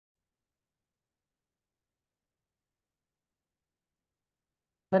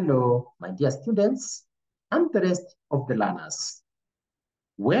Hello, my dear students and the rest of the learners.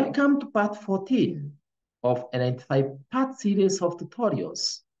 Welcome to part 14 of an 95-part series of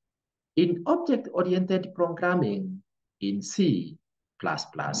tutorials in object-oriented programming in C++.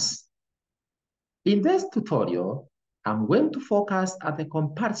 In this tutorial, I'm going to focus on the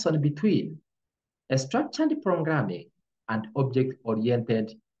comparison between a structured programming and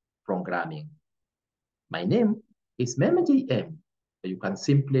object-oriented programming. My name is MemGM, so you can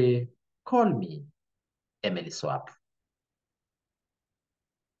simply call me EMELISWAP.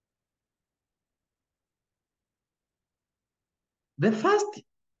 The first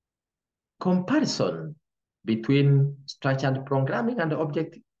comparison between structured programming and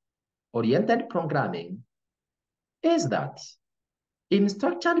object-oriented programming is that in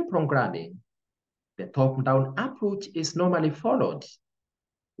structured programming, the top-down approach is normally followed,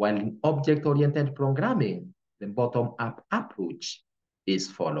 while in object-oriented programming, the bottom-up approach is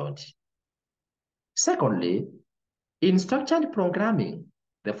followed. Secondly, in structured programming,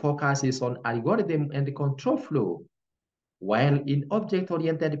 the focus is on algorithm and control flow, while in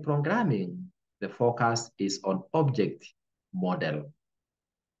object-oriented programming, the focus is on object model.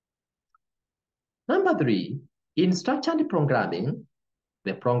 Number 3, in structured programming,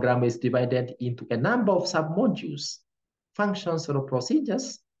 the program is divided into a number of submodules, functions or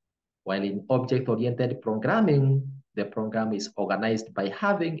procedures, while in object-oriented programming, the program is organized by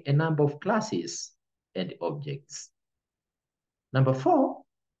having a number of classes and objects. Number 4,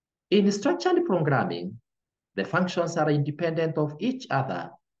 in structured programming, the functions are independent of each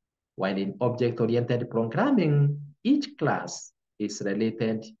other, while in object-oriented programming, each class is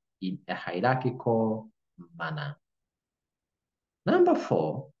related in a hierarchical manner. Number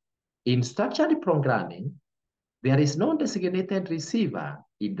 4, in structured programming, there is no designated receiver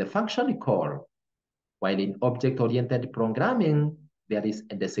in the function call, while in object-oriented programming, there is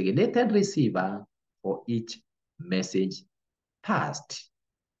a designated receiver for each message passed.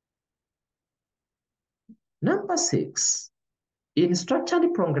 Number 6, in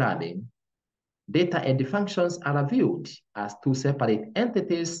structured programming, data and functions are viewed as two separate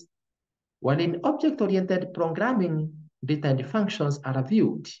entities, while in object-oriented programming, data and functions are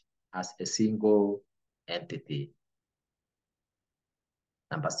viewed as a single entity.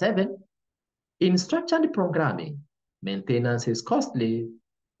 Number 7, in structured programming, maintenance is costly,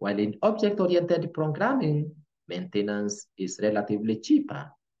 while in object-oriented programming, maintenance is relatively cheaper.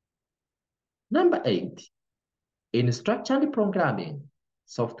 Number 8, in structured programming,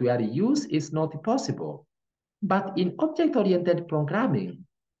 software reuse is not possible, but in object-oriented programming,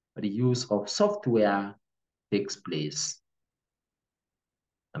 reuse of software takes place.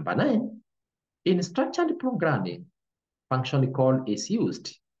 Number 9, in structured programming, function call is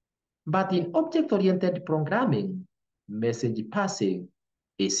used, but in object-oriented programming, message passing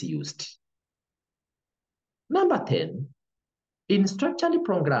is used. Number 10, in structured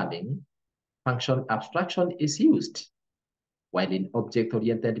programming, function abstraction is used, while in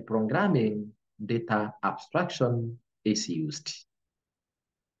object-oriented programming, data abstraction is used.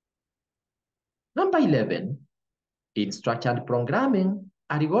 Number 11, in structured programming,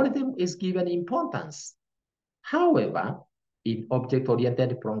 algorithm is given importance. However, in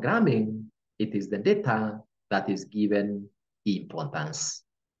object-oriented programming, it is the data that is given importance.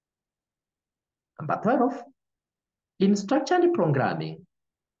 Number 12, in structured programming,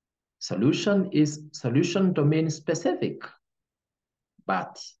 solution is solution domain specific,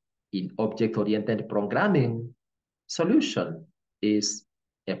 but in object-oriented programming, solution is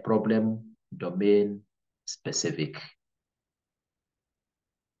a problem domain specific.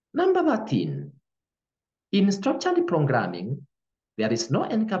 Number 13, in structured programming, there is no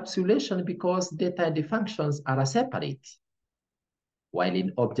encapsulation because data and functions are separate, while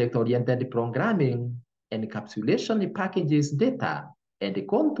in object-oriented programming, encapsulation packages data and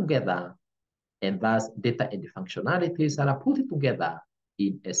come together, and thus data and functionalities are put together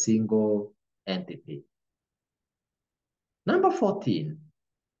in a single entity. Number 14,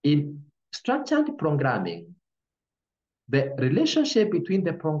 in structured programming, the relationship between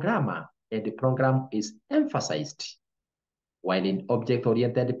the programmer and the program is emphasized, while in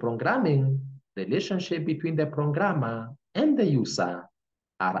object-oriented programming, the relationship between the programmer and the user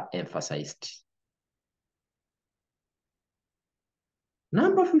are emphasized.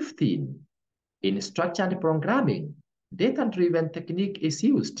 Number 15, in structured programming, data-driven technique is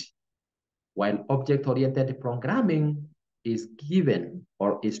used, while object-oriented programming is given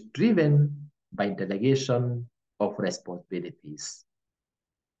or is driven by delegation of responsibilities.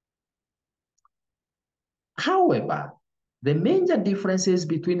 However, the major differences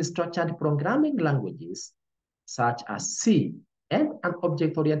between structured programming languages, such as C and an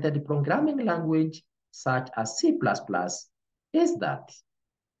object-oriented programming language such as C++ is that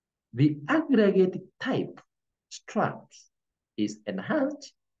the aggregate type struct is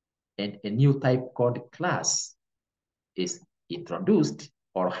enhanced and a new type called class is introduced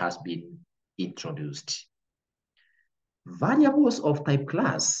or has been introduced. Variables of type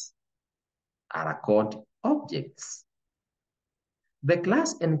class are called objects. The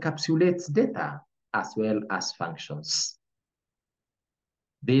class encapsulates data as well as functions.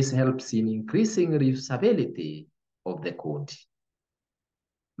 This helps in increasing reusability of the code.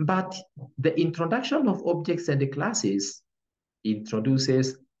 But the introduction of objects and classes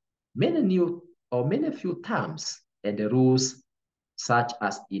introduces many new or many few terms and rules such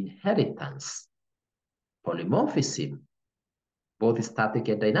as inheritance, polymorphism, both static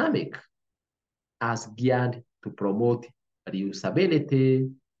and dynamic, as geared to promote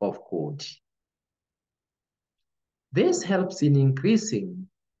reusability of code. This helps in increasing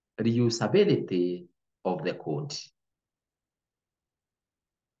reusability of the code.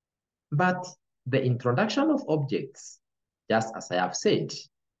 But the introduction of objects, just as I have said,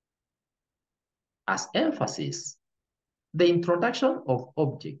 as emphasis, the introduction of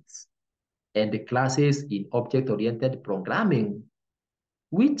objects and the classes in object-oriented programming,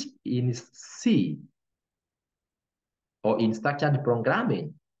 which in C or in structured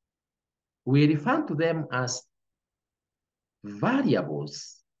programming, we refer to them as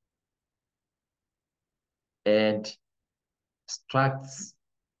variables and structs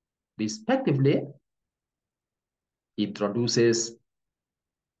respectively, introduces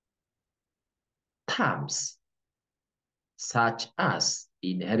terms such as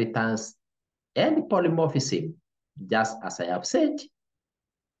inheritance and polymorphism, just as I have said,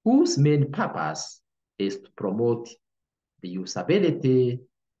 whose main purpose is to promote the usability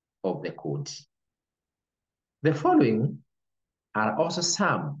of the code. The following are also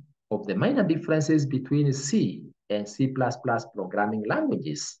some of the minor differences between C and C++ programming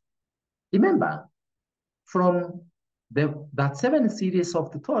languages. Remember, from that 7 series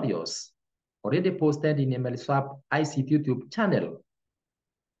of tutorials already posted in EMELISWAP ICT YouTube channel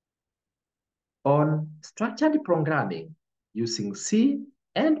on structured programming using C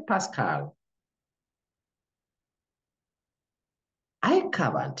and Pascal, I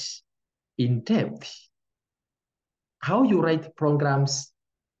covered in depth how you write programs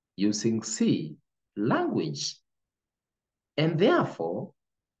using C language. And therefore,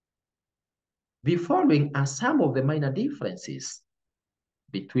 the following are some of the minor differences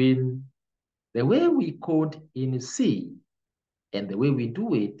between the way we code in C and the way we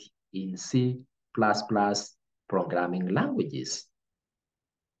do it in C++ programming languages.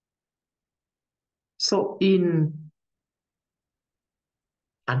 So in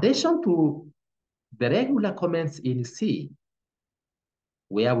addition to the regular comments in C,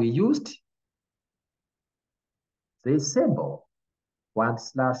 where we used the symbol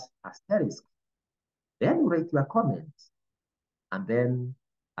 /**, then you write your comment, and then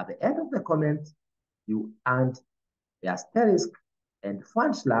at the end of the comment, you add the asterisk and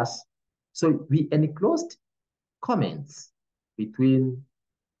 // so we enclosed comments between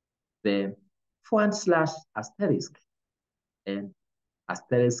the /* and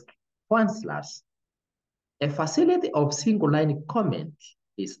asterisk // A facility of single line comment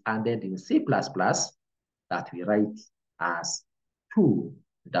is added in C++ that we write as 2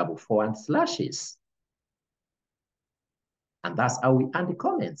 //. And that's how we add the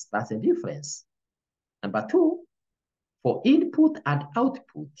comments. That's the difference. Number 2, for input and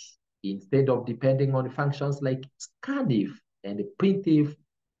output, instead of depending on functions like scanf and printf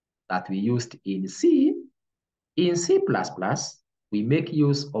that we used in C, in C++, we make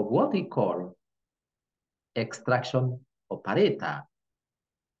use of what we call extraction operator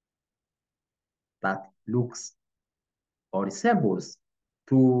that looks or resembles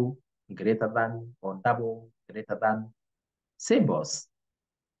 2 greater than or double greater than symbols,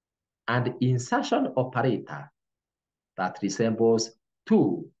 and insertion operator that resembles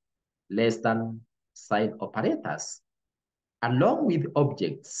 2 less than sign operators, along with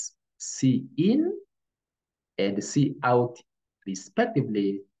objects cin and cout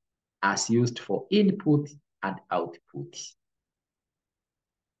respectively as used for input and output.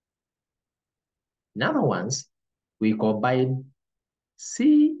 In other words, we combine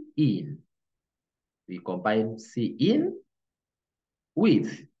cin. We combine cin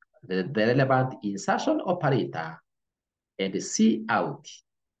with the relevant insertion operator and cout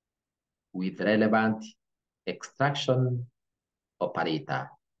with relevant extraction operator.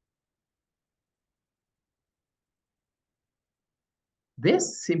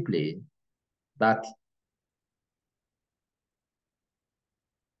 This simply that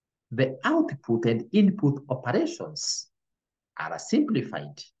The output and input operations are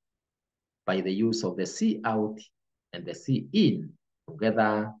simplified by the use of the cout and the cin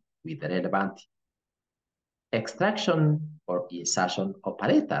together with the relevant extraction or insertion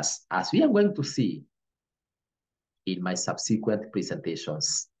operators, as we are going to see in my subsequent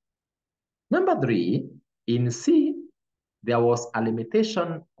presentations. Number 3, in C, there was a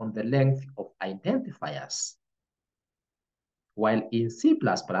limitation on the length of identifiers, while in C++,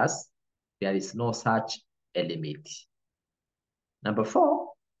 there is no such a limit. Number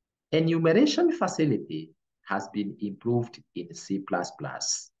 4, enumeration facility has been improved in C++.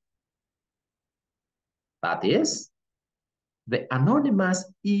 That is, the anonymous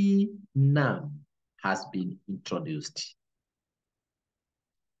enum has been introduced.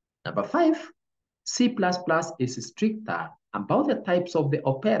 Number 5, C++ is stricter about the types of the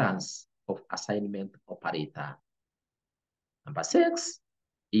operands of assignment operator. Number 6,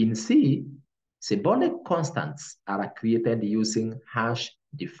 in C, symbolic constants are created using hash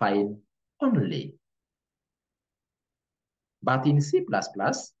define only. But in C++,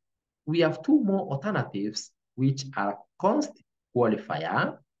 we have 2 more alternatives, which are const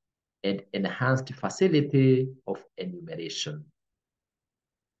qualifier and enhanced facility of enumeration.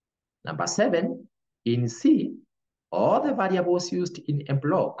 Number 7, in C, all the variables used in a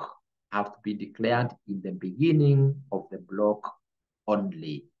block have to be declared in the beginning of the block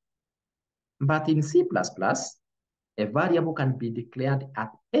only. But in C++, a variable can be declared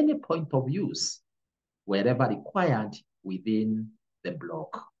at any point of use, wherever required within the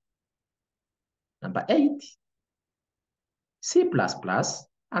block. Number 8, C++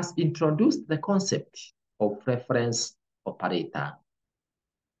 has introduced the concept of reference operator.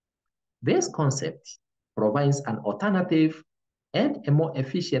 This concept provides an alternative and a more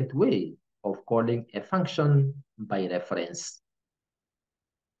efficient way of calling a function by reference.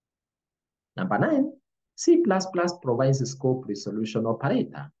 Number 9, C++ provides a scope resolution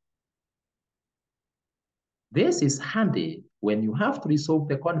operator. This is handy when you have to resolve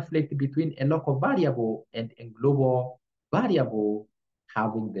the conflict between a local variable and a global variable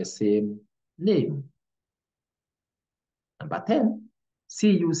having the same name. Number 10,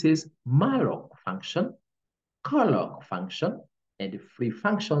 C uses malloc function, calloc function, and free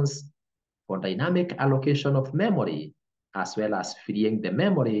functions for dynamic allocation of memory, as well as freeing the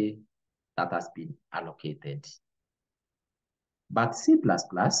memory that has been allocated. But C++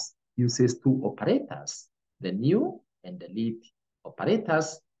 uses 2 operators, the new and the delete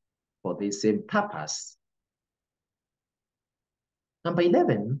operators, for the same purpose. Number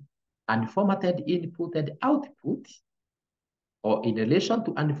 11, unformatted input and output, or in relation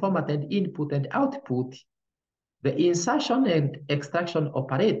to unformatted input and output, the insertion and extraction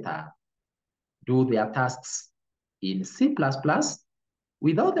operator do their tasks in C++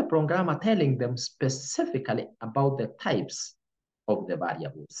 without the programmer telling them specifically about the types of the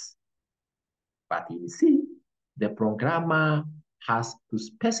variables. But in C, the programmer has to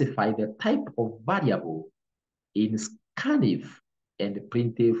specify the type of variable in scanf and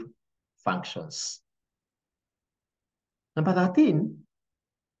printf functions. Number 13,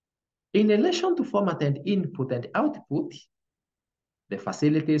 in relation to formatted input and output, the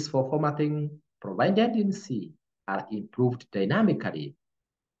facilities for formatting provided in C are improved dynamically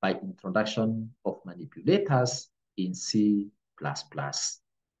by introduction of manipulators in C++.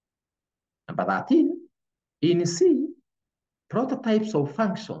 Number 13, in C, prototypes of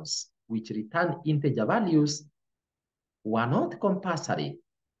functions which return integer values were not compulsory,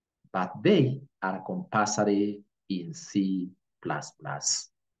 but they are compulsory in C++.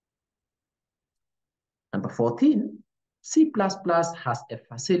 Number 14, C++ has a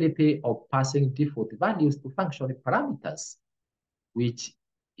facility of passing default values to function parameters, which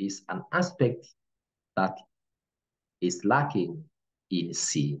is an aspect that is lacking in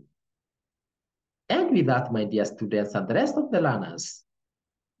C. And with that, my dear students and the rest of the learners,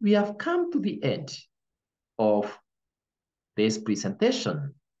 we have come to the end of this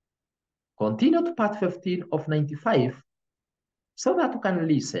presentation. Continue to part 15 of 95 so that you can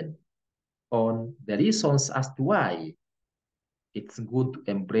listen on the reasons as to why it's good to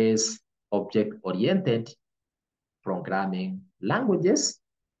embrace object-oriented programming languages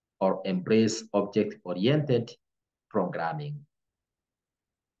or embrace object-oriented programming.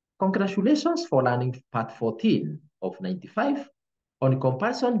 Congratulations for learning part 14 of 95 on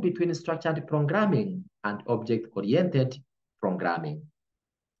comparison between structured programming and object-oriented programming.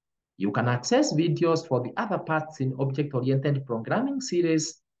 You can access videos for the other parts in object-oriented programming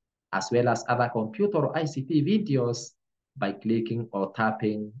series, as well as other computer or ICT videos by clicking or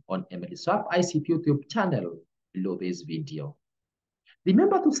tapping on EMELISWAP ICT YouTube channel below this video.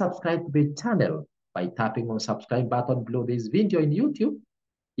 Remember to subscribe to the channel by tapping on subscribe button below this video in YouTube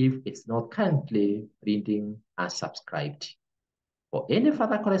if it's not currently reading unsubscribed. For any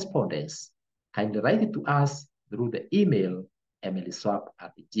further correspondence, kindly write it to us through the email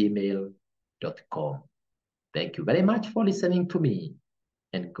emeliswap@gmail.com. Thank you very much for listening to me,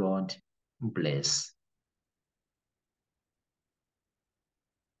 and God bless.